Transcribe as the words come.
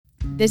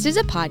This is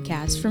a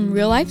podcast from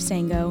Real Life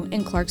Sango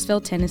in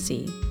Clarksville,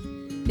 Tennessee.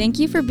 Thank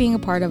you for being a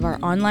part of our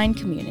online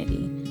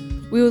community.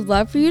 We would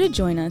love for you to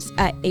join us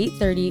at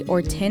 8:30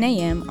 or 10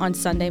 a.m. on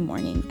Sunday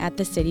morning at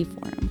the City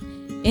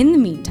Forum. In the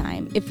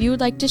meantime, if you would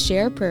like to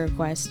share a prayer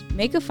request,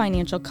 make a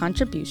financial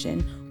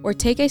contribution, or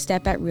take a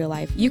step at Real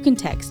Life, you can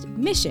text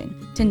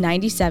MISSION to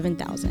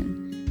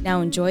 97,000.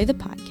 Now enjoy the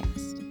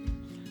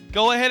podcast.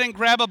 Go ahead and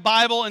grab a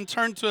Bible and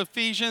turn to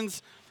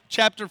Ephesians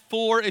chapter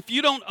 4. If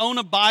you don't own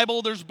a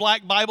Bible, there's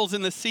black Bibles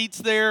in the seats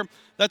there.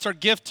 That's our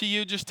gift to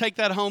you. Just take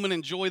that home and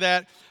enjoy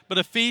that. But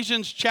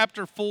Ephesians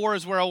chapter 4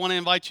 is where I want to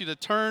invite you to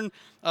turn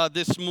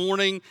this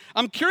morning.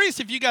 I'm curious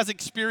if you guys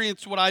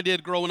experienced what I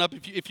did growing up,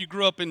 if you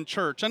grew up in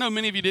church. I know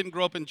many of you didn't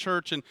grow up in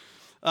church, and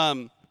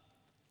I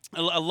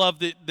love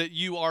that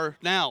you are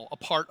now a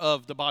part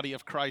of the body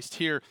of Christ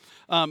here.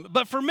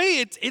 But for me,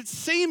 it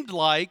seemed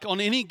like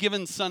on any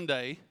given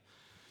Sunday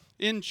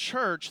in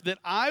church that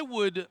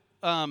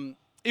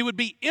it would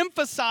be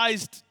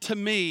emphasized to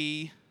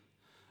me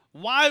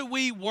why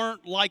we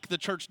weren't like the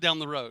church down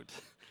the road.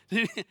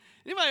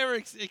 Anybody ever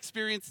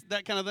experienced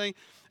that kind of thing?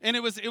 And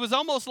it was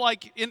almost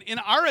like in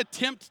our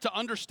attempt to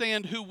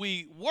understand who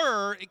we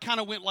were, it kind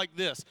of went like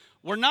this.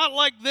 We're not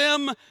like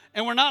them,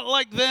 and we're not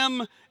like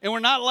them, and we're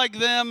not like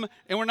them,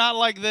 and we're not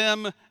like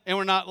them, and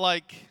we're not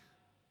like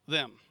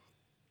them.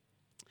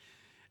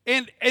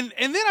 And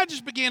then I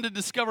just began to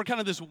discover kind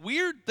of this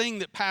weird thing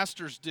that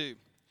pastors do.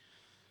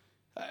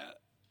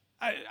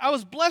 I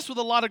was blessed with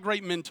a lot of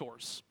great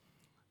mentors.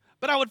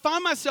 But I would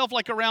find myself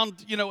like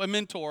around, a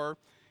mentor,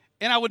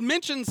 and I would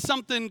mention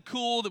something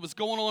cool that was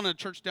going on in a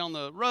church down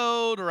the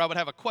road, or I would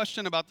have a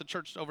question about the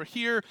church over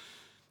here.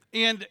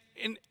 And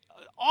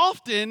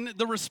often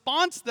the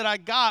response that I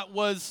got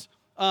was,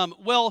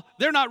 well,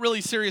 they're not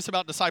really serious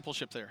about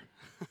discipleship there.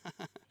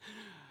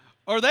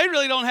 Or they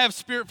really don't have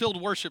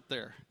spirit-filled worship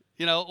there,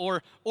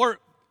 or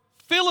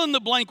fill in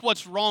the blank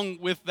what's wrong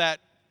with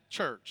that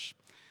church.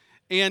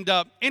 And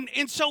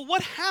so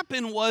what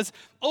happened was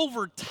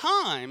over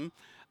time,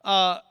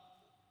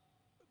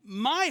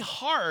 my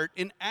heart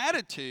and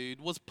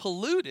attitude was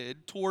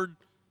polluted toward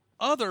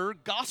other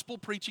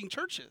gospel-preaching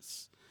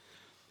churches.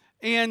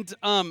 And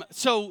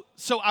so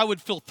I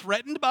would feel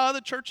threatened by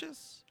other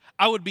churches.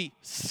 I would be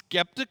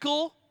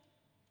skeptical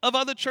of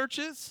other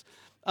churches.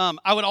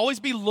 I would always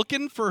be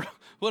looking for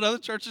what other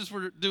churches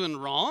were doing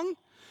wrong.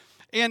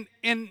 And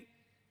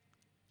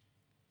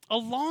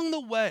along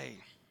the way,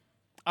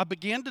 I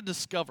began to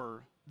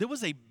discover there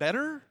was a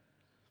better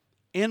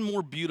and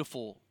more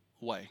beautiful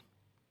way.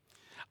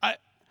 I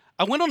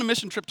went on a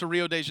mission trip to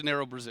Rio de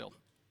Janeiro, Brazil.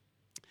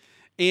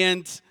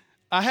 And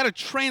I had a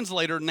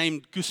translator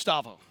named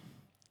Gustavo.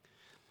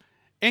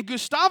 And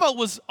Gustavo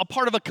was a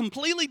part of a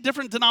completely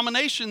different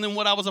denomination than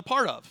what I was a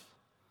part of.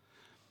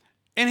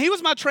 And he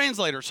was my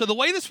translator. So the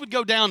way this would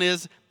go down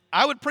is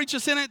I would preach a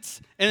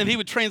sentence, and then he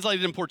would translate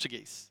it in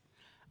Portuguese.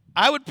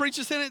 I would preach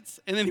a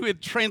sentence, and then he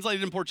would translate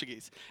it in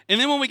Portuguese. And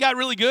then when we got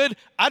really good,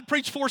 I'd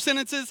preach 4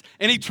 sentences,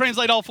 and he'd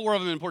translate all 4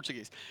 of them in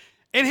Portuguese.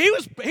 And he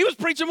was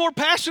preaching more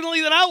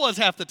passionately than I was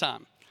half the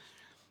time.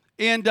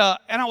 And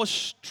I was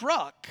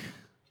struck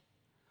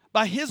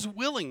by his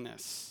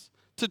willingness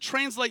to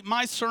translate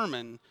my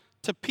sermon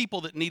to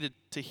people that needed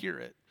to hear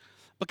it,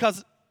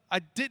 because I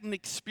didn't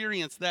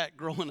experience that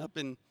growing up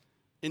in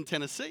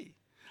Tennessee.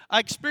 I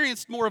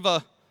experienced more of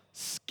a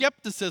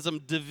skepticism,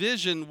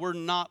 division. We're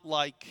not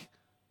like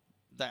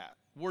that.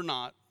 We're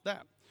not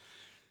that.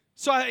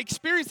 So I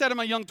experienced that in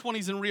my young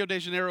 20s in Rio de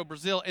Janeiro,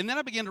 Brazil, and then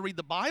I began to read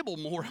the Bible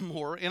more and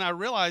more, and I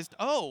realized,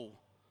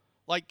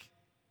 like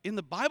in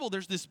the Bible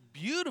there's this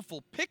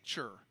beautiful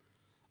picture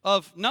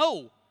of,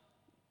 no,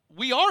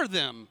 we are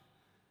them,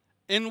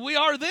 and we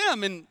are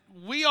them, and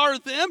we are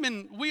them,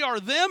 and we are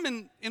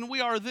them, and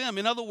we are them.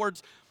 In other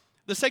words,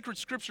 the sacred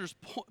scriptures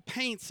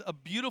paints a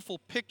beautiful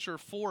picture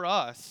for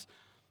us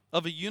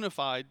of a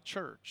unified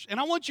church. And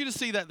I want you to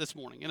see that this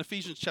morning in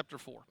Ephesians chapter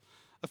 4.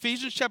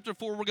 Ephesians chapter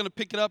 4, we're going to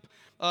pick it up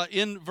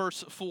in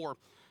verse 4.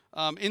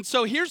 And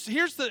so here's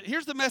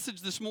the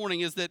message this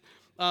morning is that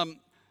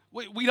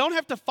we don't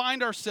have to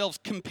find ourselves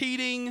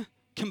competing,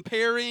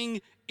 comparing,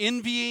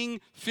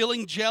 envying,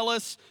 feeling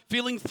jealous,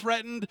 feeling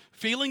threatened,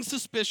 feeling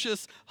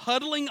suspicious,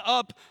 huddling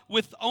up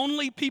with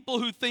only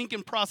people who think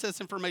and process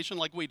information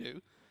like we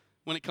do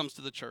when it comes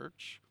to the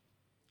church.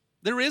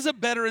 There is a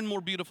better and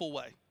more beautiful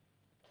way.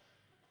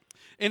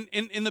 And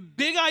the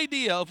big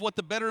idea of what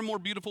the better and more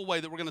beautiful way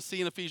that we're going to see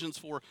in Ephesians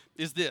 4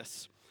 is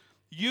this.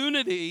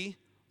 Unity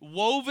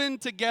woven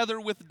together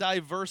with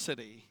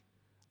diversity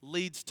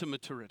leads to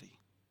maturity.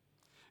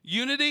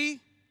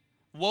 Unity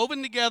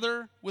woven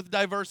together with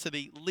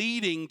diversity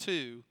leading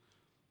to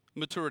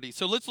maturity.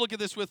 So let's look at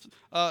this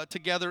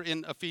together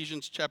in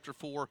Ephesians chapter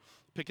 4,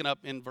 picking up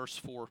in verse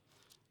 4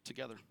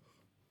 together.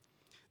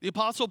 The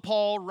Apostle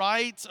Paul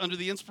writes under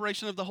the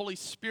inspiration of the Holy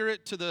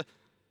Spirit to the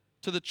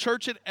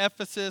church at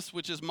Ephesus,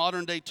 which is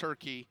modern-day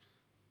Turkey.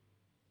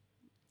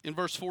 In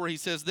verse 4, he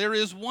says, "There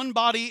is one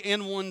body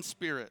and one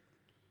spirit,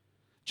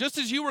 just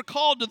as you were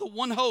called to the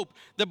one hope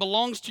that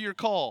belongs to your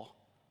call.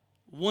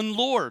 One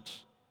Lord,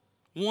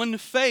 one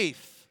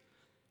faith,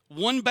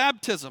 one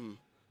baptism,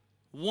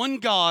 one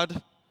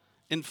God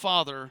and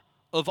Father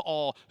of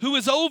all, who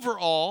is over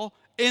all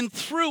and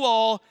through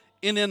all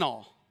and in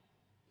all.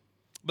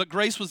 But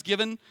grace was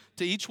given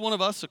to each one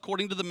of us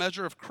according to the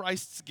measure of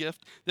Christ's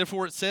gift.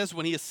 Therefore it says,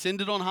 when he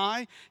ascended on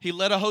high, he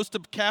led a host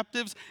of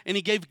captives, and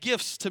he gave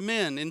gifts to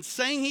men. In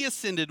saying he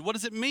ascended, what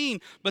does it mean?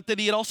 But that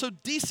he had also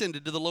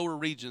descended to the lower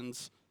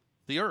regions,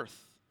 the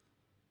earth.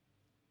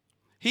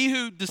 He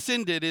who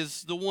descended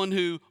is the one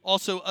who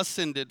also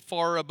ascended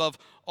far above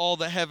all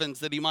the heavens,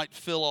 that he might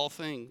fill all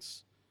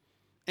things.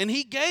 And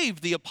he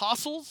gave the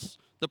apostles,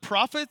 the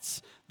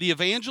prophets, the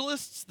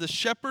evangelists, the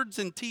shepherds,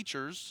 and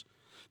teachers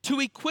to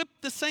equip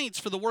the saints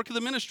for the work of the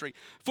ministry,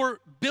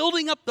 for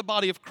building up the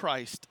body of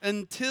Christ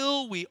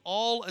until we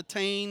all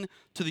attain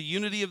to the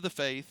unity of the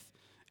faith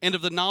and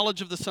of the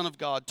knowledge of the Son of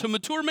God, to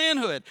mature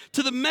manhood,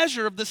 to the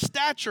measure of the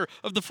stature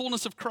of the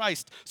fullness of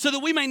Christ, so that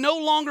we may no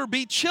longer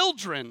be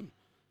children,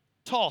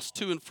 tossed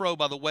to and fro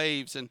by the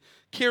waves and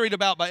carried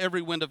about by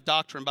every wind of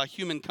doctrine, by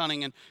human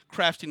cunning and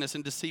craftiness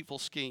and deceitful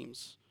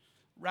schemes.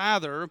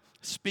 Rather,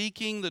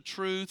 speaking the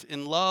truth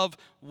in love,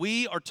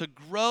 we are to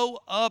grow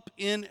up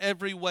in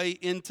every way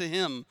into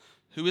him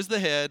who is the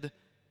head,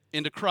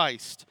 into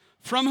Christ,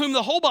 from whom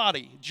the whole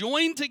body,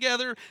 joined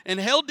together and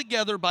held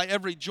together by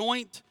every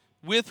joint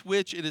with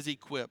which it is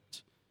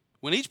equipped,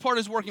 when each part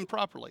is working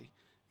properly,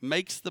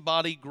 makes the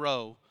body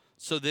grow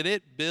so that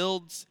it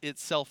builds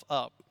itself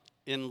up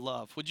in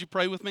love. Would you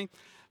pray with me?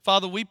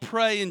 Father, we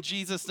pray in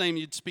Jesus' name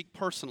you'd speak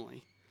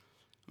personally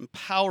and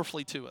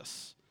powerfully to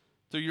us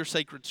through your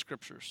sacred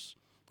scriptures.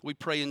 We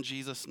pray in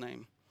Jesus'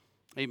 name.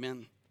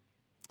 Amen.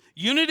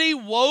 Unity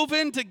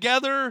woven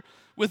together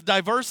with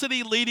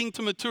diversity leading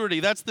to maturity.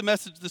 That's the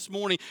message this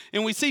morning.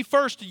 And we see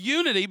first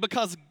unity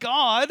because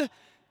God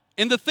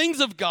and the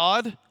things of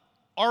God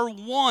are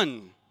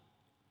one.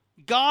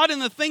 God and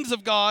the things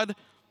of God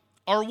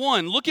are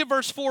one. Look at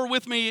verse 4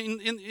 with me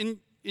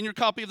in your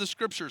copy of the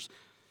scriptures.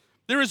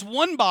 There is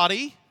one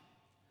body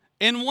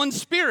and one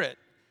spirit.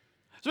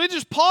 So we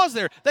just pause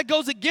there. That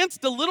goes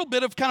against a little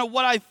bit of kind of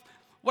what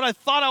I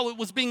thought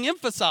was being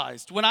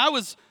emphasized. When I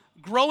was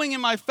growing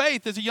in my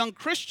faith as a young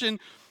Christian,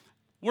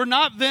 we're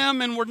not them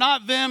and we're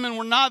not them and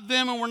we're not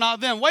them and we're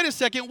not them. Wait a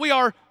second, we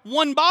are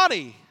one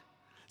body.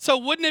 So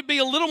wouldn't it be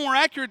a little more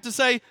accurate to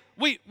say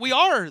we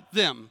are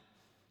them?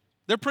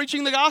 They're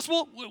preaching the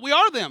gospel. We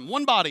are them,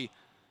 one body.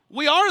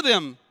 We are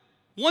them,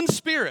 one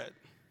spirit.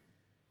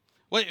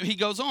 Well, he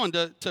goes on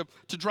to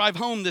drive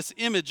home this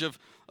image of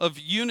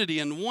unity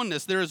and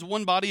oneness. There is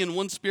one body and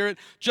one spirit,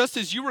 just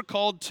as you were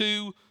called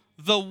to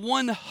the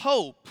one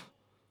hope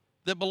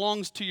that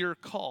belongs to your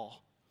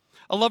call.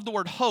 I love the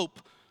word hope.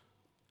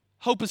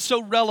 Hope is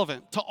so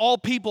relevant to all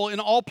people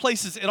in all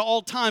places at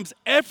all times.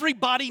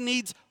 Everybody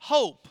needs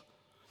hope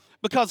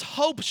because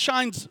hope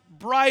shines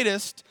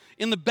brightest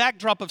in the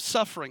backdrop of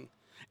suffering.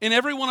 And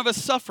every one of us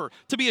suffer.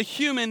 To be a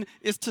human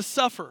is to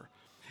suffer.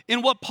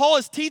 And what Paul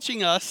is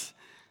teaching us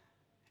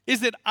is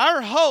that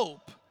our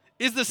hope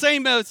is the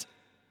same as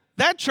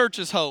that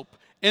church's hope,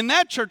 and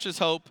that church's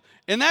hope,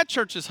 and that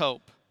church's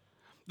hope.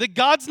 That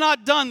God's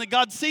not done, that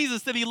God sees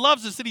us, that he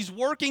loves us, that he's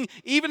working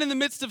even in the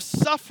midst of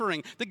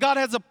suffering, that God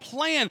has a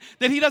plan,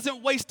 that he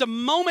doesn't waste a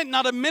moment,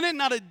 not a minute,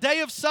 not a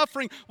day of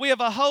suffering. We have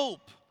a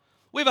hope.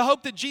 We have a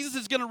hope that Jesus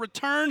is going to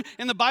return,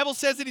 and the Bible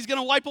says that he's going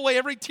to wipe away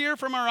every tear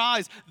from our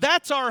eyes.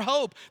 That's our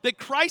hope, that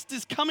Christ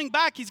is coming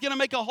back. He's going to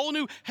make a whole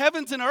new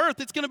heavens and earth.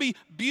 It's going to be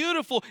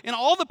beautiful, and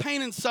all the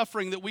pain and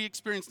suffering that we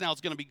experience now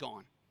is going to be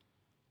gone.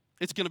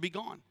 It's going to be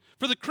gone.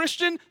 For the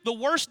Christian, the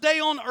worst day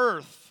on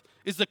earth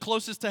is the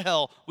closest to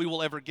hell we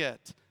will ever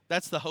get.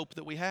 That's the hope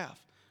that we have.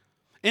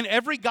 And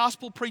every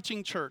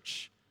gospel-preaching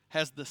church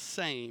has the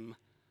same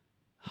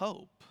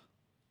hope.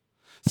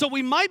 So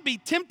we might be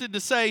tempted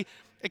to say,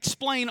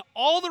 explain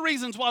all the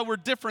reasons why we're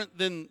different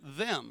than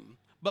them.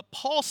 But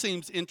Paul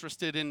seems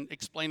interested in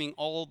explaining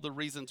all the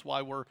reasons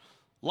why we're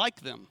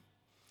like them.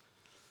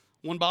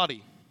 One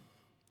body,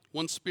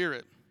 one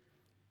spirit,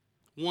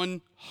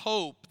 one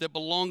hope that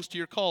belongs to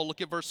your call.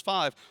 Look at verse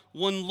 5.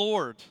 One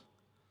Lord,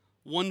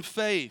 one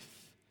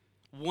faith,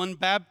 one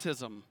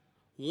baptism,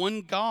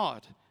 one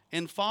God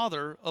and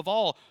Father of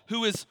all,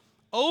 who is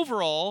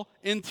over all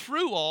and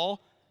through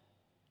all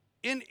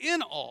and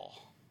in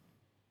all.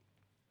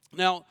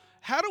 Now,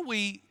 how do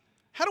we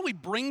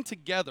bring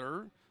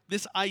together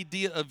this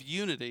idea of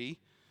unity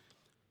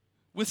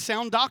with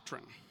sound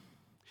doctrine?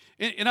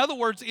 In other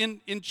words,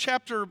 in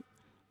chapter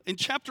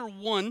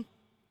 1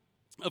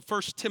 of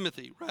 1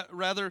 Timothy,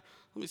 rather,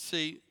 let me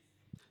see,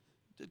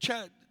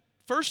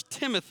 1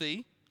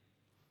 Timothy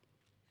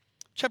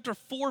chapter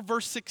 4,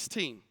 verse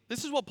 16.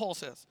 This is what Paul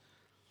says.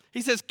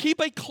 He says, keep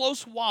a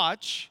close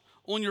watch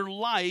on your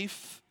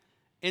life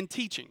and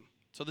teaching.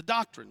 So the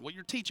doctrine, what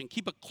you're teaching,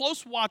 keep a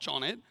close watch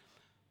on it.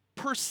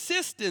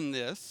 Persist in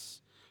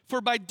this, for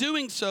by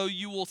doing so,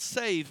 you will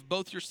save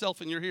both yourself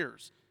and your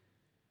hearers.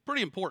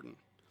 Pretty important.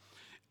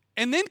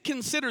 And then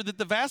consider that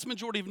the vast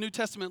majority of New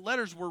Testament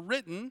letters were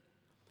written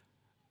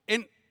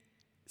and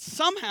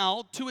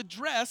somehow to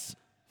address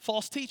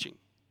false teaching.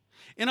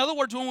 In other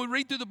words, when we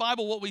read through the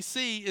Bible, what we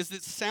see is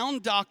that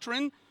sound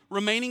doctrine,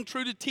 remaining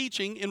true to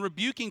teaching, and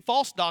rebuking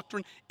false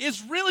doctrine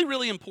is really,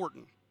 really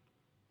important.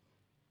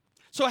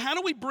 So how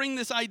do we bring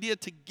this idea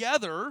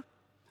together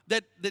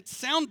that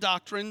sound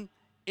doctrine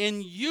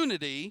and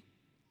unity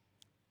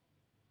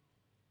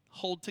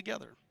hold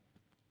together?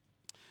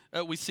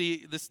 We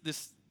see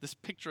this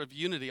picture of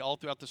unity all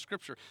throughout the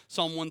Scripture.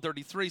 Psalm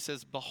 133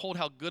 says, "Behold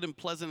how good and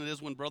pleasant it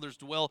is when brothers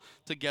dwell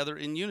together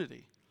in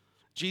unity."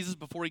 Jesus,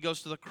 before he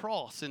goes to the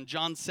cross, in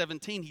John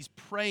 17, he's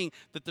praying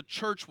that the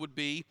church would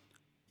be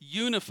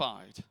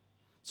unified.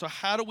 So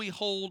how do we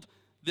hold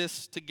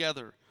this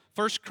together?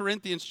 1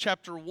 Corinthians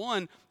chapter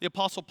 1, the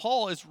Apostle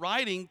Paul is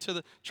writing to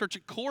the church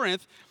at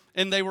Corinth,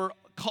 and they were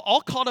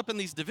all caught up in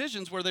these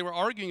divisions where they were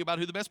arguing about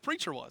who the best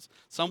preacher was.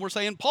 Some were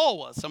saying Paul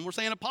was, some were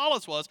saying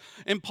Apollos was.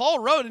 And Paul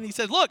wrote, and he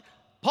said, look,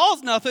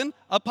 Paul's nothing,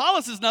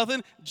 Apollos is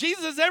nothing,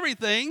 Jesus is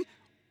everything.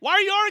 Why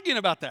are you arguing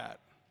about that?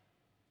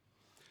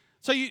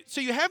 So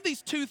you have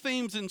these two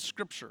themes in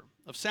Scripture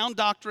of sound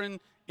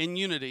doctrine and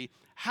unity.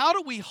 How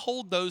do we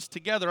hold those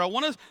together? I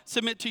want to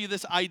submit to you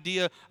this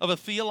idea of a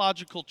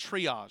theological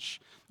triage.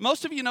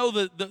 Most of you know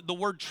the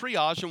word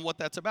triage and what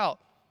that's about.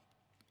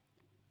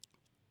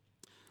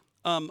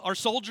 Our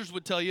soldiers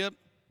would tell you,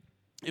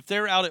 if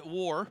they're out at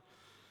war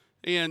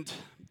and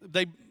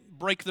they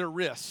break their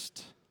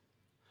wrist,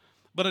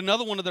 but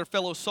another one of their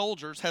fellow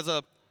soldiers has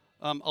a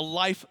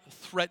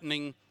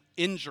life-threatening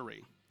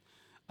injury,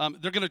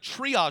 they're going to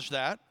triage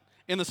that,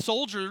 and the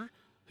soldier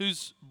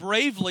who's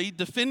bravely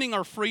defending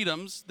our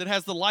freedoms that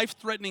has the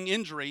life-threatening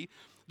injury,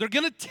 they're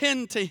going to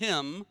tend to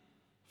him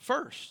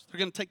first. They're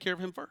going to take care of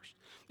him first.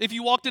 If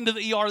you walked into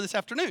the ER this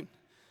afternoon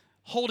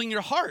holding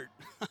your heart,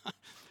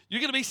 you're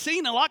going to be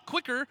seen a lot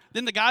quicker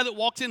than the guy that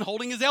walks in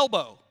holding his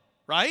elbow,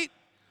 right?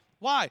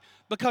 Why?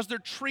 Because they're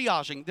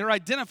triaging. They're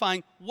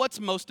identifying what's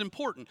most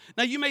important.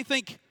 Now, you may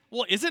think,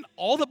 well, isn't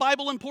all the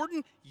Bible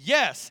important?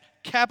 Yes.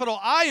 Capital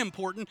I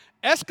important,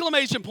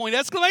 exclamation point,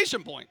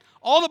 exclamation point.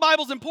 All the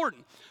Bible's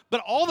important.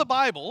 But all the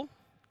Bible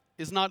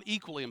is not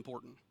equally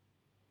important.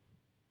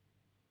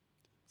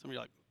 Some of you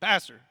are like,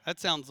 Pastor, that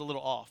sounds a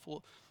little off.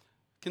 Well,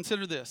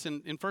 consider this.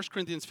 In 1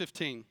 Corinthians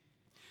 15,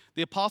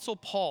 the Apostle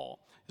Paul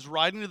is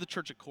writing to the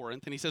church at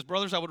Corinth, and he says,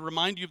 brothers, I would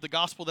remind you of the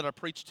gospel that I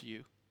preached to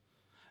you,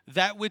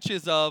 that which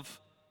is of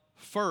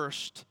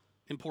first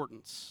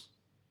importance.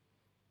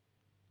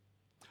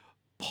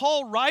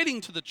 Paul,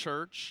 writing to the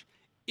church,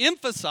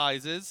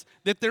 emphasizes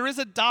that there is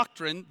a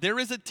doctrine, there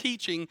is a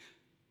teaching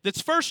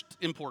that's first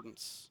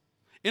importance.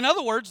 In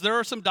other words, there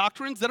are some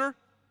doctrines that are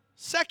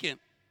second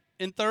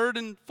and third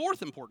and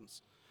fourth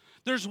importance.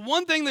 There's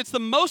one thing that's the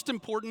most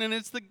important, and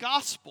it's the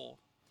gospel.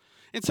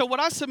 And so what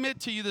I submit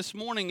to you this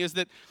morning is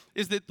that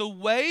the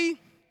way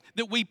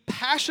that we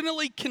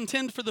passionately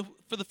contend for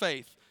the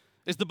faith,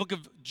 as the book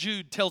of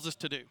Jude tells us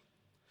to do,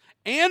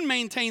 and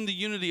maintain the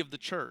unity of the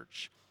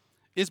church,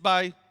 is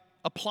by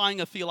applying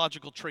a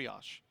theological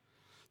triage.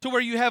 To where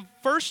you have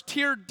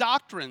first-tier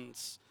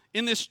doctrines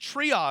in this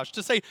triage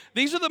to say,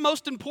 these are the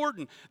most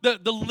important. The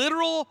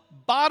literal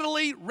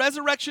bodily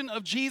resurrection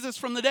of Jesus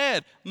from the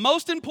dead,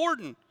 most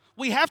important.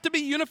 We have to be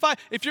unified.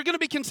 If you're going to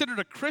be considered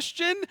a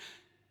Christian,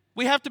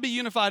 we have to be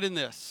unified in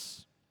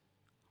this.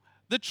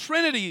 The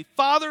Trinity,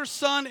 Father,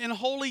 Son, and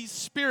Holy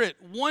Spirit,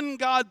 one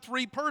God,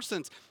 three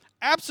persons,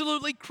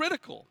 absolutely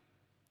critical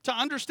to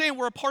understand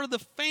we're a part of the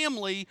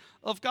family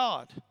of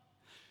God.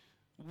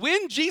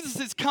 When Jesus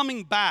is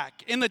coming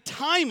back in the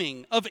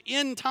timing of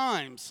end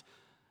times,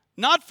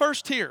 not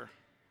first here.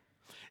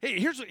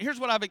 Here's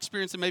what I've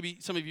experienced, and maybe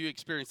some of you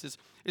experience this,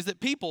 is that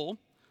people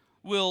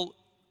will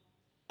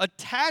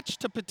attach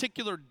to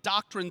particular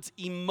doctrines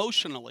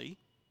emotionally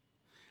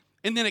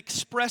and then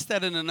express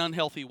that in an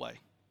unhealthy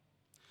way.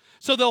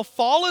 So they'll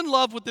fall in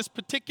love with this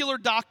particular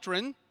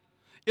doctrine,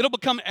 it'll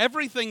become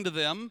everything to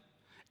them,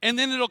 and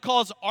then it'll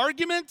cause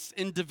arguments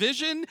and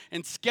division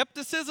and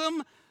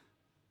skepticism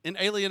and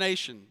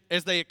alienation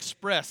as they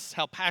express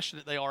how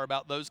passionate they are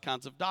about those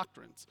kinds of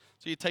doctrines.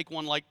 So you take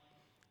one like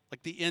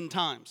the end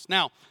times.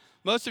 Now,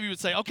 most of you would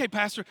say, okay,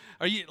 Pastor,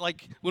 are you,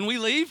 like, when we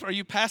leave, are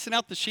you passing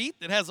out the sheet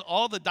that has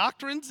all the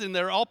doctrines and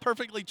they're all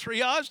perfectly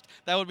triaged?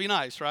 That would be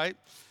nice, right?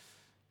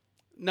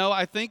 No,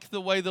 I think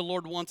the way the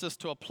Lord wants us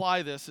to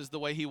apply this is the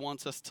way He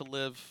wants us to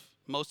live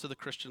most of the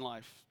Christian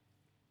life.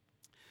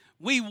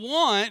 We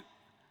want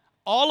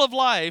all of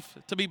life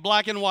to be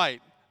black and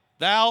white.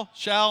 Thou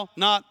shalt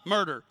not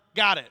murder.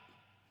 Got it.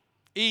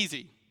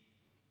 Easy.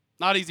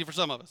 Not easy for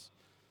some of us.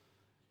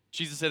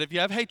 Jesus said, if you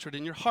have hatred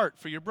in your heart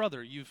for your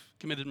brother, you've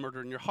committed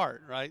murder in your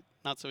heart, right?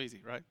 Not so easy,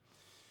 right?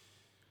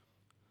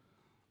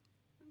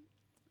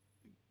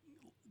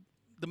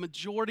 The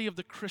majority of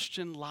the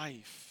Christian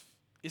life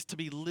is to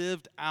be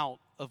lived out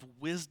of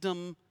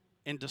wisdom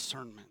and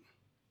discernment.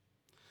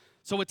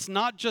 So it's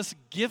not just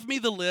give me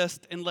the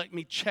list and let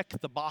me check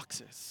the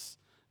boxes.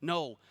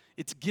 No,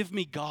 it's give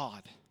me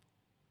God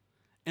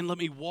and let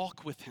me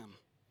walk with Him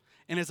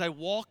And as I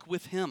walk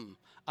with him,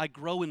 I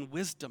grow in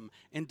wisdom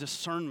and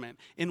discernment.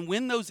 And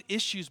when those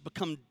issues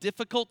become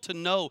difficult to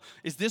know,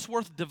 is this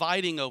worth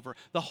dividing over?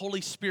 The Holy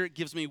Spirit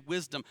gives me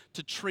wisdom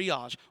to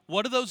triage.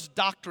 What are those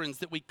doctrines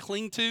that we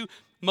cling to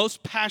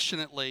most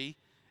passionately?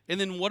 And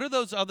then what are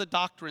those other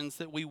doctrines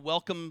that we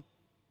welcome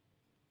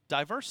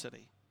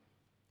diversity?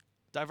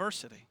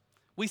 Diversity.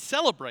 We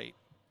celebrate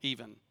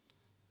even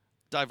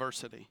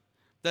diversity.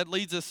 That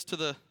leads us to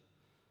the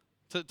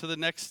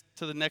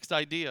next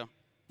idea,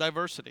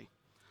 diversity.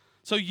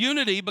 So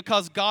unity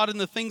because God and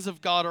the things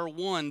of God are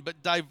one,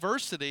 but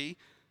diversity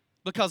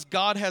because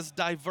God has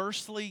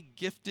diversely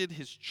gifted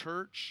his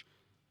church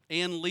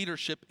and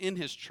leadership in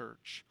his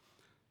church.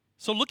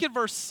 So look at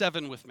verse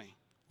 7 with me.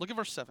 Look at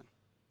verse 7.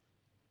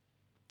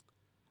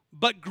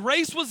 But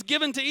grace was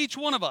given to each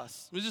one of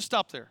us. Let me just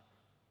stop there.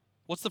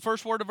 What's the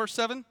first word of verse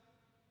 7?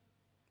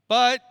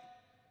 But.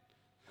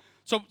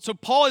 So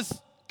Paul is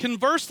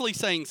conversely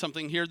saying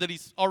something here that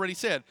he's already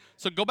said.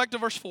 So go back to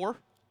verse 4.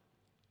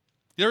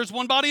 There is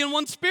one body and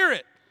one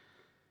spirit.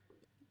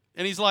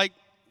 And he's like,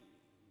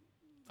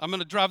 I'm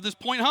going to drive this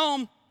point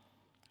home.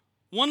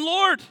 One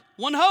Lord,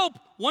 one hope,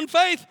 one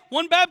faith,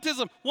 one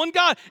baptism, one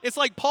God. It's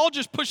like Paul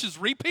just pushes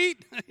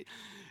repeat.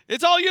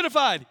 It's all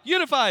unified,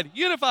 unified,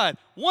 unified.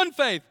 One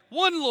faith,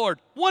 one Lord,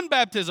 one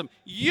baptism.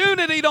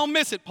 Unity, don't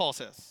miss it, Paul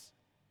says.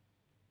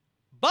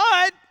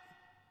 But,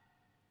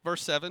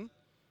 verse 7,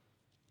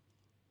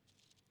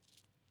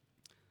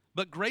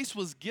 but grace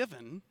was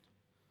given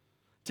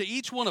to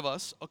each one of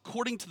us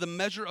according to the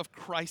measure of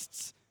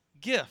Christ's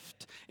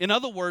gift. In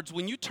other words,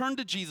 when you turn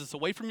to Jesus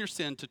away from your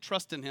sin to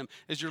trust in him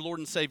as your Lord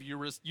and Savior,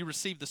 you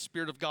receive the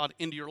Spirit of God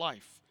into your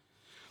life.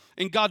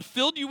 And God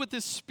filled you with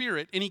his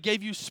Spirit, and he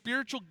gave you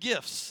spiritual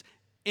gifts,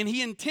 and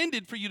he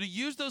intended for you to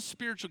use those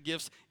spiritual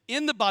gifts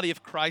in the body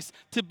of Christ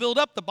to build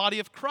up the body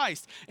of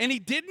Christ. And he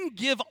didn't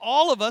give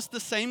all of us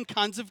the same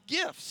kinds of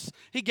gifts.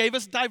 He gave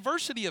us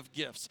diversity of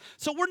gifts.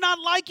 So we're not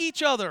like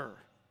each other.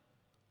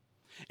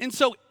 And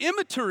so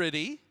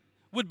immaturity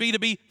would be to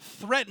be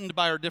threatened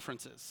by our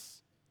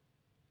differences.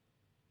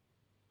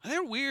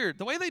 They're weird.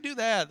 The way they do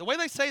that, the way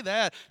they say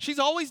that. She's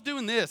always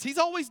doing this. He's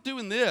always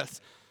doing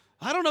this.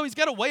 I don't know. He's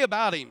got a way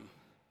about him.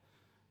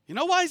 You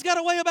know why he's got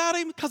a way about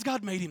him? Because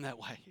God made him that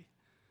way.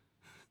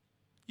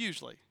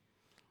 Usually.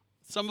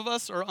 Some of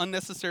us are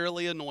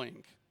unnecessarily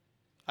annoying.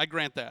 I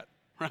grant that,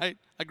 right?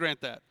 I grant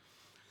that.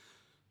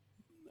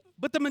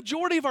 But the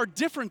majority of our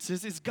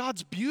differences is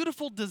God's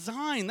beautiful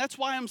design. That's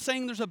why I'm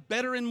saying there's a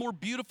better and more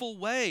beautiful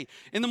way.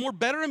 And the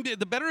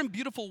better and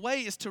beautiful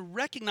way is to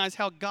recognize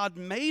how God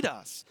made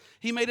us.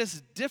 He made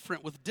us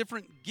different with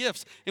different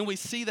gifts, and we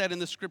see that in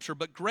the scripture.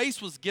 But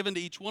grace was given to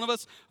each one of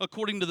us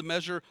according to the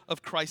measure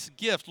of Christ's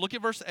gift. Look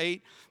at verse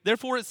 8.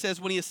 Therefore it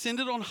says, when he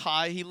ascended on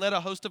high, he led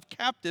a host of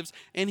captives,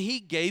 and he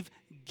gave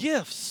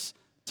gifts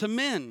to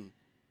men.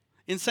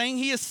 In saying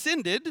he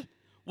ascended,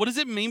 what does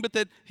it mean but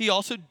that he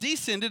also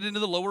descended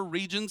into the lower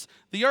regions,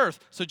 the earth?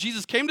 So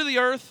Jesus came to the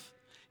earth,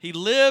 he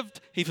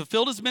lived, he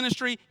fulfilled his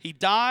ministry, he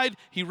died,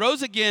 he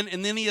rose again,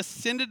 and then he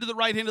ascended to the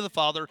right hand of the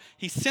Father.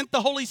 He sent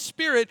the Holy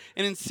Spirit,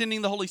 and in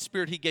sending the Holy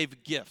Spirit, he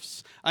gave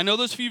gifts. I know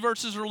those few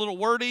verses are a little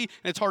wordy,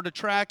 and it's hard to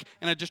track,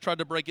 and I just tried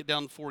to break it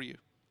down for you.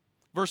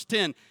 Verse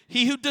 10,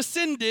 he who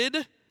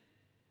descended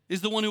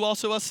is the one who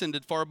also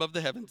ascended far above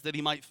the heavens, that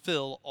he might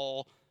fill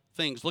all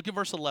things. Look at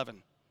verse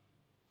 11.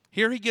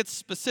 Here he gets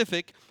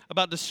specific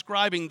about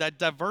describing that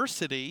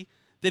diversity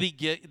that he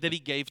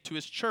gave to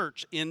his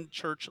church in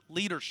church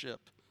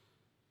leadership.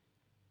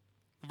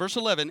 Verse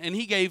 11, and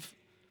he gave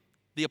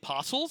the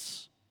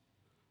apostles,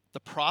 the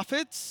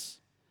prophets,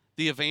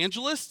 the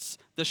evangelists,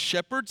 the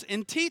shepherds,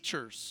 and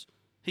teachers.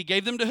 He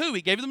gave them to who?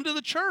 He gave them to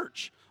the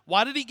church.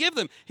 Why did he give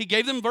them? He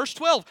gave them, verse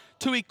 12,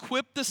 to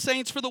equip the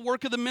saints for the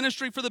work of the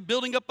ministry, for the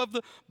building up of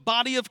the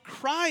body of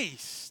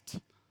Christ.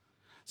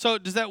 So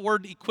does that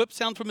word equip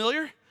sound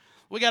familiar?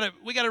 We got it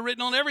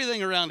written on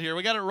everything around here.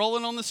 We got it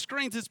rolling on the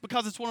screens. It's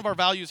because it's one of our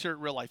values here at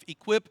Real Life,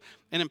 equip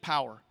and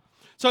empower.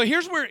 So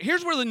here's where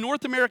the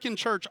North American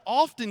church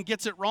often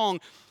gets it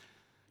wrong,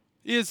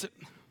 is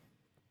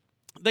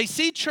they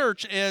see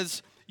church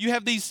as you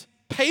have these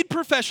paid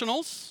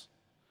professionals,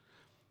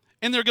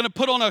 and they're going to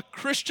put on a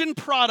Christian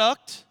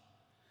product,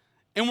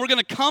 and we're going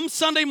to come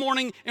Sunday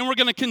morning, and we're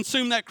going to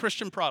consume that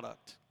Christian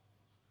product.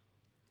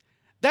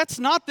 That's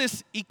not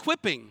this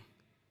equipping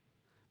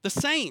the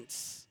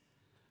saints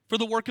for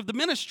the work of the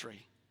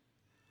ministry.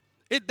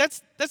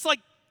 That's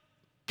like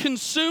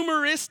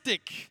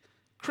consumeristic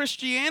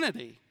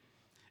Christianity.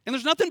 And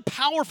there's nothing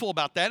powerful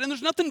about that, and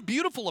there's nothing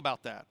beautiful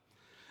about that.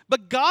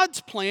 But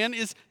God's plan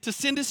is to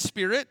send his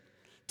Spirit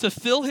to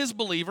fill his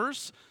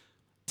believers,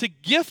 to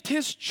gift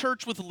his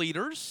church with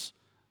leaders.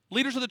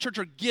 Leaders of the church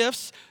are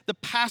gifts. The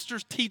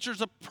pastors, teachers,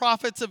 the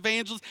prophets,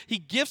 evangelists. He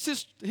gifts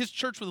his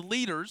church with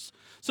leaders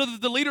so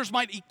that the leaders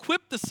might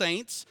equip the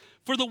saints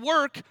for the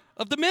work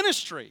of the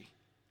ministry.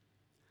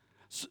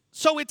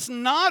 So it's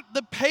not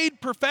the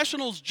paid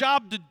professional's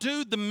job to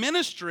do the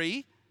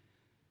ministry.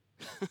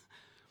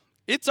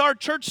 It's our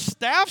church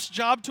staff's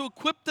job to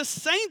equip the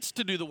saints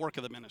to do the work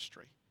of the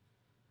ministry.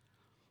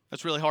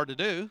 That's really hard to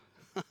do.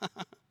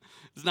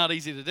 It's not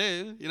easy to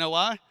do. You know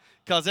why?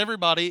 Because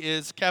everybody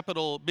is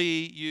capital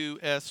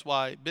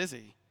B-U-S-Y,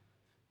 busy.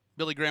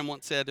 Billy Graham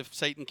once said, if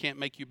Satan can't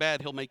make you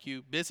bad, he'll make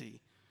you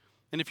busy.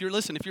 And if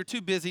you're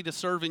too busy to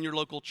serve in your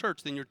local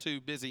church, then you're too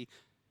busy,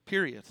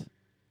 period.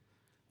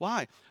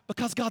 Why?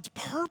 Because God's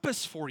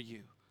purpose for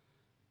you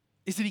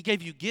is that he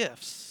gave you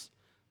gifts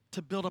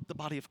to build up the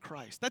body of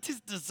Christ. That's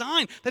his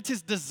design. That's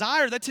his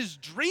desire. That's his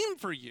dream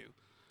for you.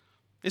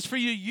 It's for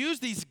you to use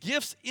these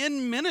gifts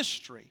in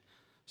ministry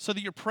so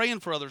that you're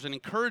praying for others and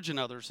encouraging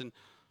others and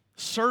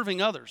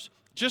serving others.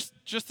 Just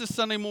this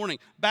Sunday morning,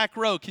 back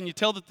row, can you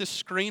tell that this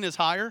screen is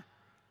higher?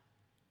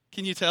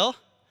 Can you tell?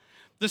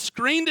 The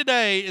screen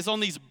today is on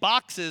these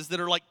boxes that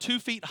are like 2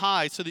 feet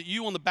high so that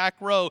you on the back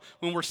row,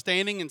 when we're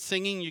standing and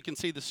singing, you can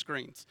see the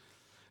screens.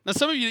 Now,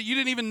 some of you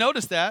didn't even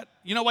notice that.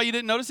 You know why you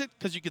didn't notice it?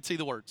 Because you could see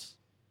the words.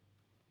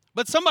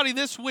 But somebody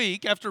this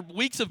week, after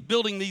weeks of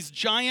building these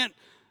giant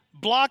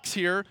blocks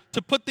here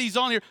to put these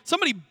on here,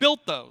 somebody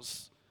built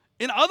those.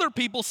 And other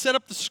people set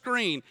up the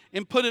screen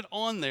and put it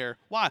on there.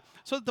 Why?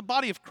 So that the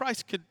body of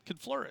Christ could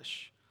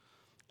flourish.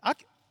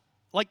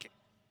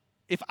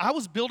 If I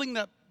was building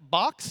that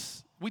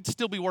box, we'd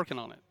still be working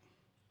on it.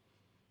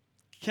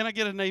 Can I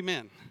get an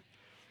amen?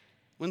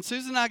 When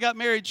Susan and I got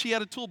married, she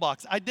had a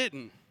toolbox. I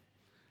didn't.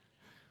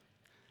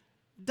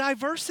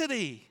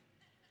 Diversity.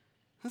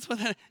 That's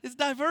what it's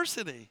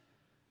diversity.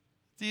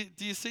 Do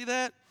you see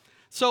that?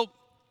 So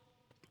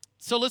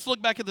let's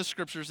look back at the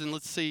scriptures and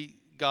let's see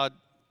God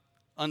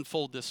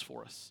unfold this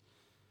for us.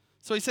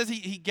 So he says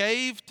he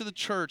gave to the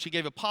church, he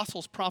gave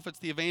apostles, prophets,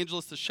 the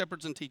evangelists, the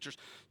shepherds, and teachers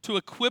to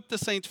equip the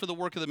saints for the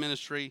work of the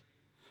ministry,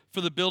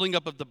 for the building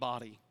up of the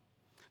body.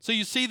 So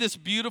you see this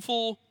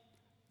beautiful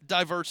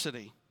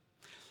diversity.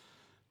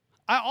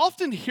 I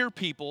often hear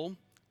people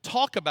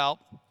talk about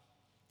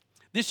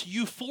this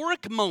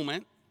euphoric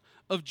moment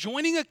of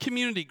joining a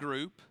community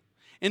group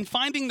and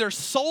finding their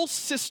soul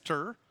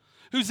sister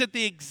who's at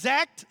the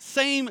exact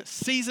same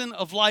season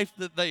of life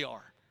that they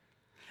are.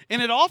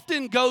 And it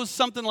often goes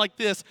something like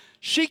this: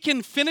 she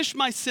can finish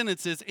my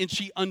sentences and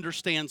she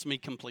understands me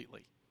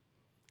completely.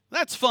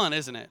 That's fun,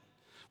 isn't it?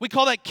 We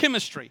call that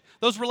chemistry.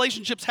 Those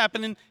relationships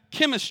happen in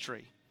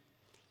chemistry.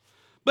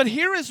 But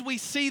here, as we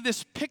see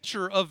this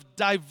picture of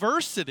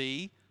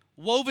diversity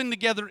woven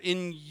together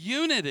in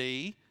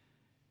unity,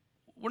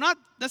 we're not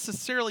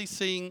necessarily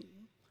seeing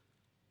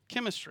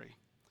chemistry.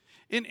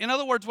 In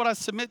other words, what I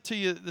submit to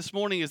you this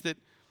morning is that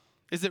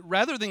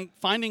rather than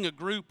finding a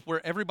group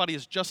where everybody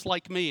is just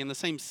like me in the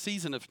same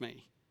season of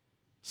me,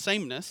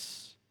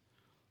 sameness,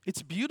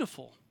 it's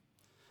beautiful.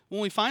 When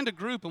we find a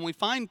group and we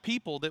find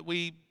people that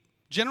we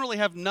generally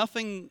have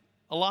nothing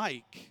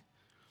alike,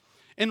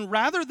 and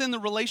rather than the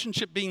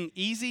relationship being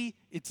easy,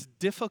 it's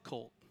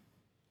difficult.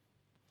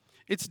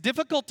 It's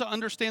difficult to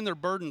understand their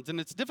burdens, and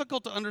it's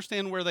difficult to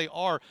understand where they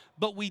are,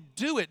 but we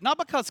do it, not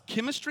because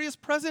chemistry is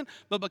present,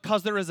 but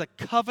because there is a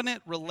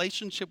covenant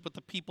relationship with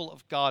the people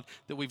of God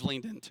that we've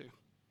leaned into.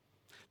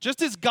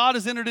 Just as God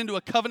has entered into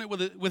a covenant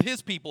with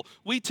his people,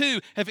 we too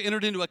have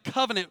entered into a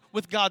covenant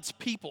with God's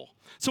people.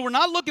 So we're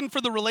not looking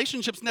for the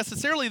relationships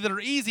necessarily that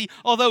are easy,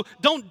 although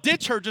don't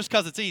ditch her just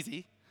because it's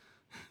easy.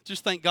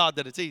 Just thank God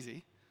that it's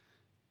easy.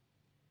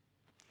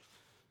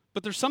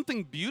 But there's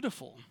something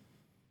beautiful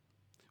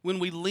when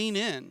we lean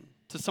in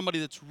to somebody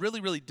that's really,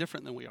 really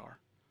different than we are.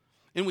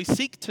 And we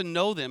seek to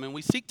know them, and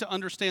we seek to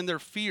understand their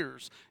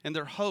fears and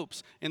their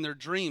hopes and their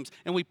dreams.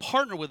 And we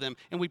partner with them,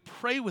 and we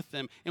pray with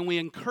them, and we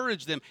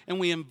encourage them, and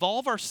we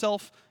involve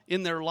ourselves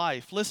in their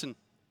life. Listen,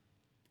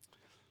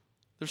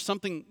 there's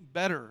something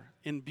better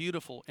and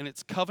beautiful in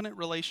its covenant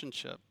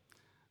relationship,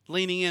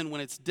 leaning in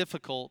when it's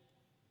difficult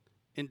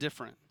and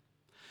different.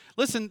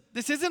 Listen,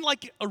 this isn't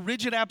like a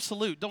rigid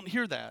absolute. Don't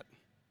hear that.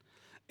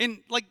 And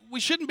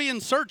we shouldn't be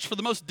in search for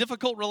the most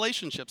difficult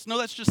relationships. No,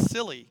 that's just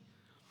silly.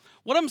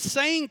 What I'm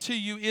saying to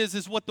you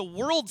is what the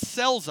world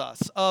sells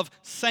us of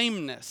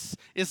sameness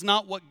is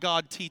not what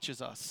God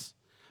teaches us.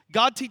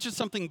 God teaches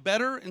something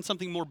better and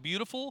something more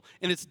beautiful,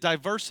 and it's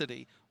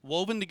diversity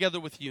woven together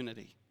with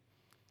unity.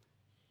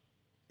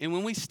 And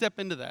when we step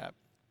into that,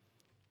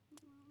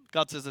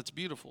 God says it's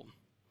beautiful.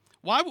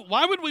 Why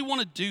would we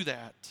want to do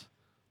that?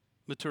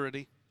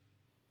 Maturity.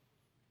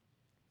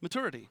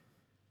 Maturity.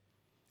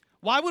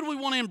 Why would we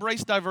want to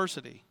embrace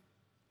diversity?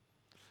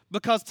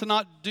 Because to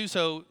not do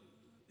so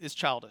is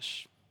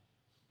childish.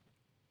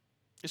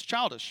 It's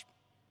childish.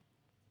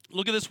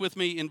 Look at this with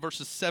me in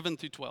verses 7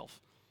 through 12.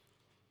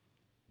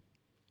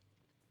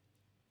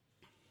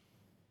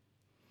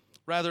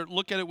 Rather,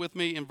 look at it with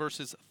me in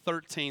verses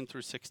 13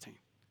 through 16.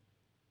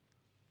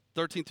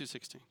 13 through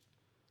 16.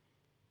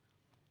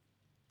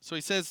 So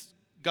he says,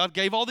 God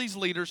gave all these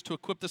leaders to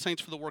equip the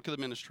saints for the work of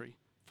the ministry,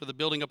 for the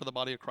building up of the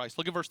body of Christ.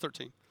 Look at verse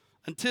 13.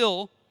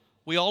 Until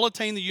we all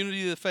attain the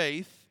unity of the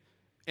faith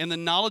and the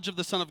knowledge of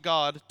the Son of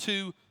God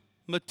to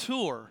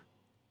mature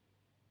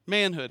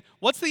manhood.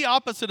 What's the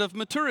opposite of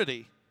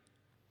maturity?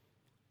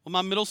 Well,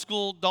 my middle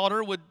school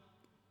daughter would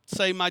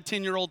say my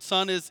 10-year-old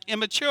son is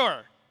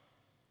immature,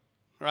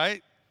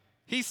 right?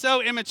 He's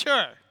so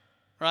immature,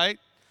 right?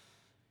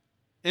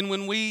 And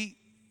when we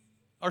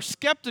are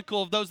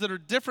skeptical of those that are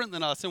different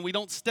than us, and we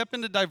don't step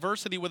into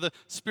diversity with a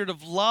spirit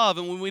of love,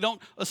 and when we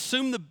don't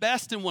assume the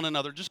best in one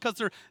another just because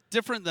they're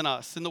different than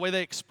us in the way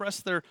they express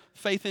their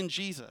faith in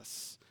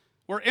Jesus.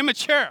 We're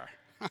immature.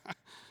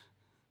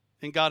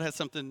 And God has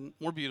something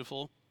more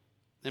beautiful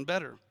and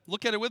better.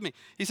 Look at it with me.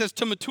 He says,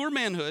 to mature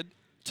manhood,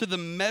 to the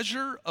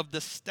measure of the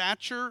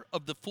stature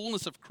of the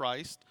fullness of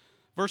Christ.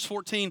 Verse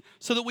 14,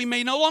 so that we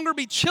may no longer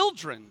be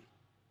children.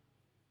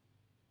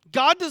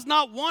 God does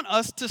not want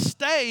us to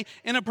stay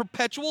in a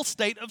perpetual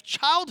state of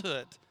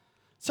childhood.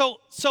 So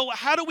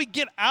how do we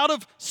get out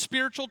of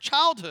spiritual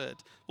childhood?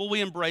 Well,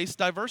 we embrace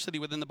diversity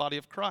within the body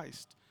of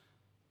Christ.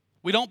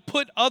 We don't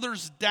put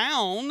others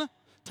down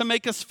to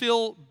make us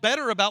feel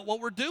better about what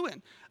we're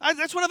doing.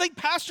 That's what I think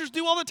pastors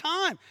do all the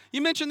time.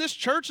 You mention this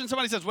church and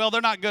somebody says, well,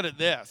 they're not good at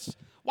this.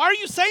 Why are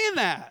you saying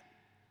that?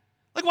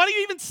 Like, why do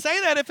you even say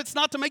that if it's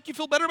not to make you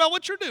feel better about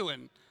what you're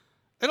doing?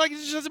 And like, it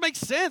just doesn't make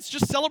sense.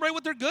 Just celebrate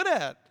what they're good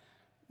at.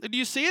 Do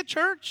you see it,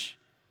 church?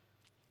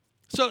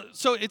 So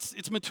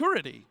it's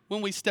maturity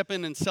when we step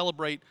in and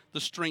celebrate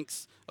the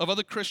strengths of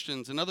other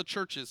Christians and other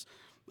churches.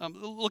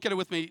 Look at it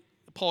with me.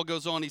 Paul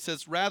goes on. He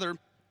says, rather,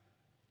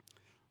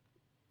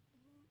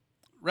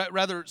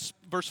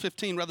 verse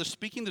 15, rather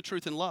speaking the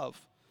truth in love,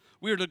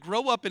 we are to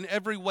grow up in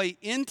every way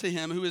into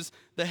him who is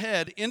the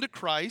head, into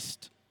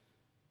Christ.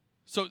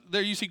 So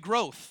there you see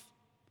growth.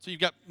 So you've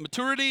got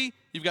maturity,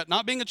 you've got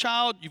not being a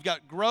child, you've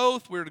got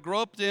growth. We're to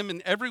grow up to him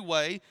in every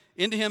way,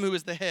 into him who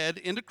is the head,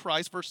 into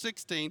Christ, verse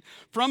 16,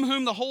 from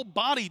whom the whole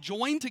body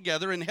joined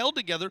together and held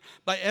together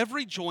by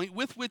every joint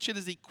with which it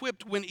is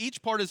equipped when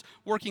each part is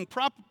working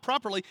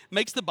properly,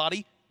 makes the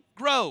body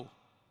grow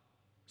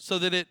so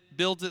that it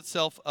builds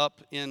itself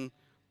up in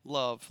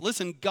love.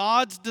 Listen,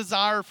 God's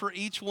desire for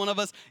each one of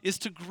us is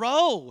to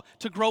grow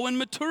in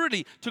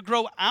maturity, to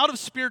grow out of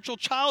spiritual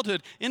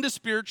childhood into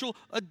spiritual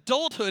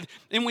adulthood.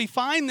 And we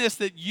find this,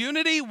 that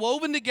unity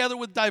woven together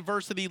with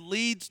diversity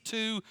leads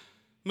to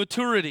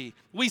maturity.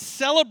 We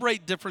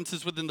celebrate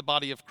differences within the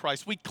body of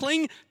Christ. We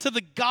cling to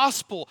the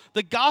gospel.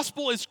 The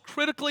gospel is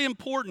critically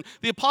important.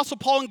 The Apostle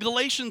Paul in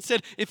Galatians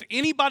said, if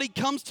anybody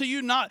comes to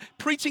you not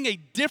preaching a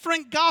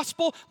different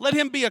gospel, let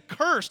him be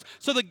accursed.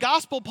 So the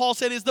gospel, Paul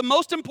said, is the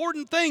most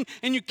important thing,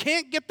 and you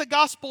can't get the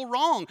gospel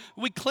wrong.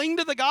 We cling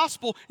to the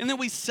gospel, and then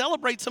we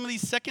celebrate some of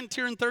these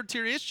second-tier and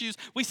third-tier issues.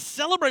 We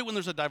celebrate when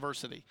there's a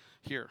diversity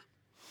here.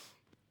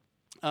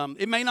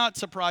 It may not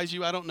surprise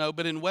you, I don't know,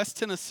 but in West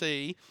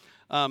Tennessee,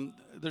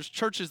 there's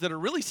churches that are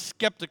really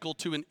skeptical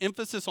to an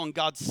emphasis on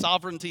God's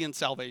sovereignty and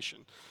salvation.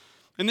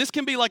 And this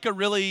can be like a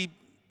really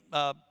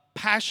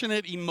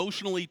passionate,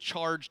 emotionally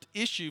charged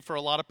issue for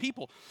a lot of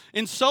people.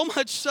 And so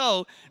much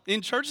so,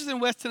 in churches in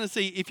West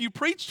Tennessee, if you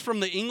preached from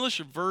the English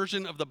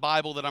version of the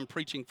Bible that I'm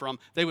preaching from,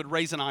 they would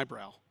raise an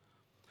eyebrow.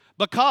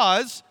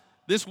 Because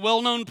this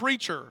well-known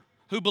preacher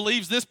who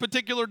believes this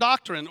particular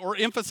doctrine or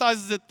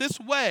emphasizes it this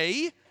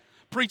way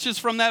preaches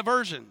from that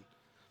version.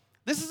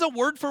 This is a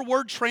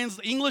word-for-word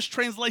English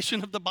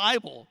translation of the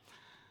Bible.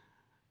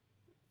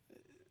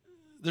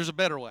 There's a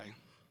better way.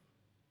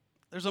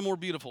 There's a more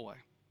beautiful way.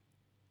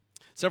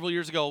 Several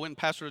years ago, I went and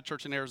pastored a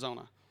church in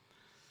Arizona.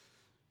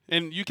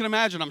 And you can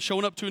imagine, I'm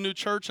showing up to a new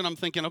church, and I'm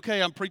thinking,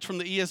 okay, I'm preaching from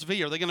the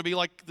ESV. Are they going to be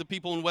like the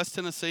people in West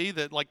Tennessee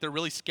that like they're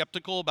really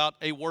skeptical about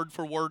a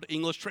word-for-word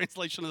English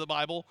translation of the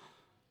Bible?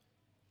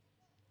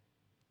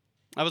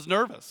 I was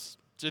nervous.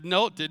 Didn't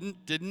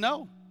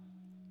know.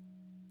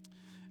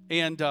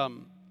 And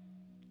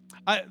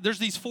there's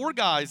these 4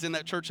 guys in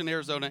that church in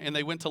Arizona, and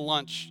they went to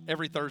lunch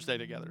every Thursday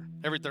together.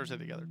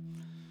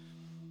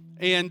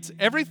 And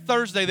every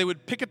Thursday, they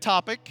would pick a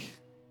topic,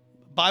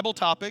 Bible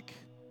topic.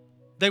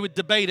 They would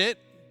debate it,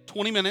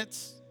 20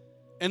 minutes,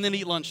 and then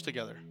eat lunch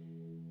together.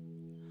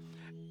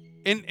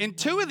 And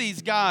 2 of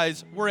these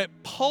guys were at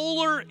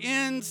polar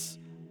ends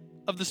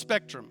of the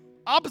spectrum,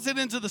 opposite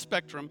ends of the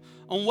spectrum,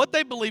 on what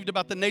they believed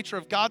about the nature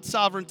of God's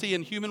sovereignty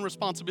and human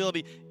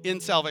responsibility in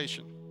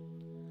salvation.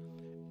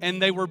 And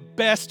they were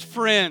best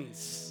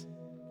friends.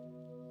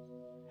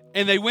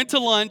 And they went to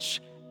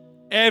lunch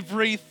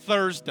every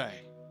Thursday.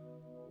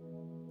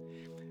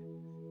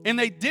 And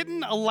they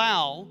didn't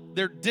allow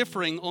their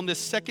differing on this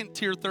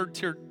second-tier,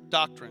 third-tier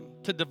doctrine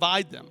to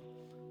divide them.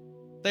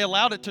 They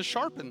allowed it to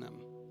sharpen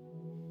them.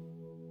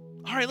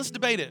 All right, let's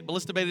debate it, but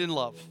let's debate it in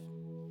love.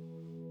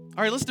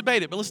 All right, let's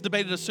debate it, but let's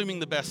debate it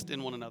assuming the best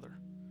in one another.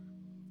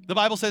 The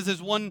Bible says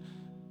as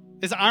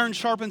iron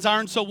sharpens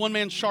iron, so one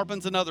man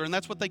sharpens another, and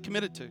that's what they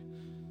committed to.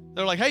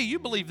 They're like, hey, you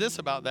believe this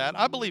about that.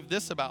 I believe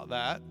this about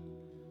that.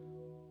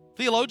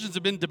 Theologians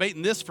have been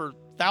debating this for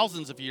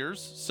thousands of years.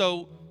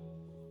 So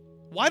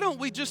why don't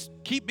we just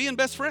keep being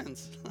best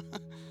friends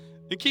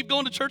and keep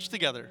going to church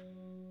together?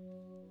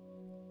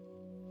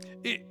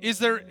 Is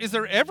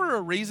there ever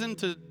a reason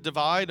to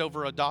divide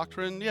over a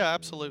doctrine? Yeah,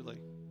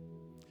 absolutely.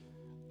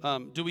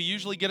 Do we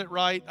usually get it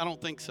right? I don't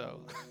think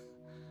so.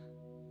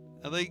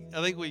 I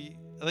think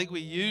we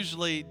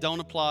usually don't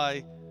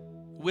apply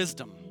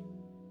wisdom.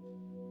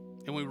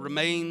 And we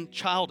remain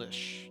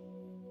childish,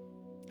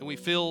 and we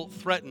feel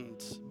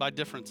threatened by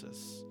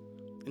differences.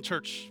 In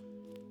church,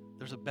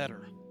 there's a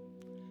better.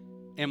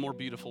 and more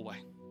beautiful way.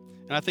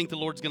 And I think the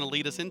Lord's going to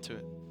lead us into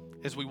it.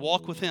 As we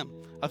walk with him,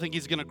 I think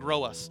he's going to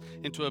grow us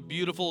into a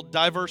beautiful,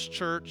 diverse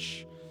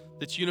church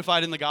that's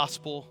unified in the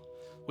gospel.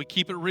 We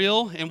keep it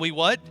real, and we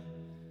what?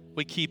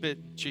 We keep it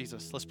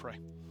Jesus. Let's pray.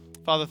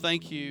 Father,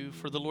 thank you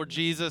for the Lord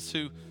Jesus,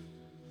 who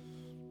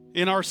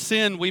in our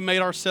sin we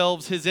made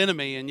ourselves his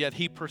enemy, and yet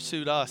he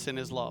pursued us in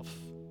his love.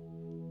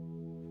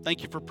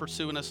 Thank you for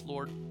pursuing us,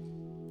 Lord.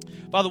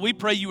 Father, we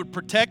pray you would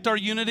protect our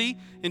unity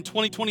in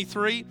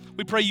 2023.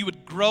 We pray you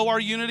would grow our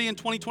unity in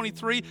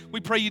 2023. We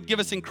pray you'd give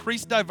us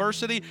increased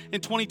diversity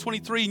in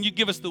 2023, and you'd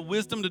give us the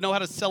wisdom to know how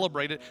to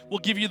celebrate it. We'll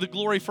give you the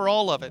glory for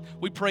all of it.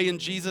 We pray in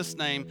Jesus'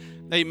 name,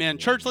 amen.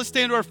 Church, let's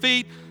stand to our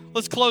feet.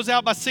 Let's close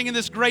out by singing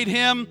this great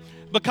hymn,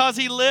 Because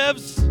He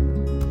Lives.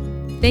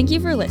 Thank you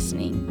for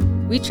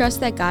listening. We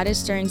trust that God is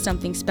stirring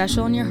something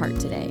special in your heart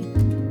today.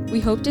 We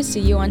hope to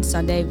see you on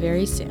Sunday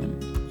very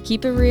soon.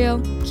 Keep it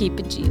real, keep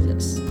it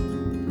Jesus.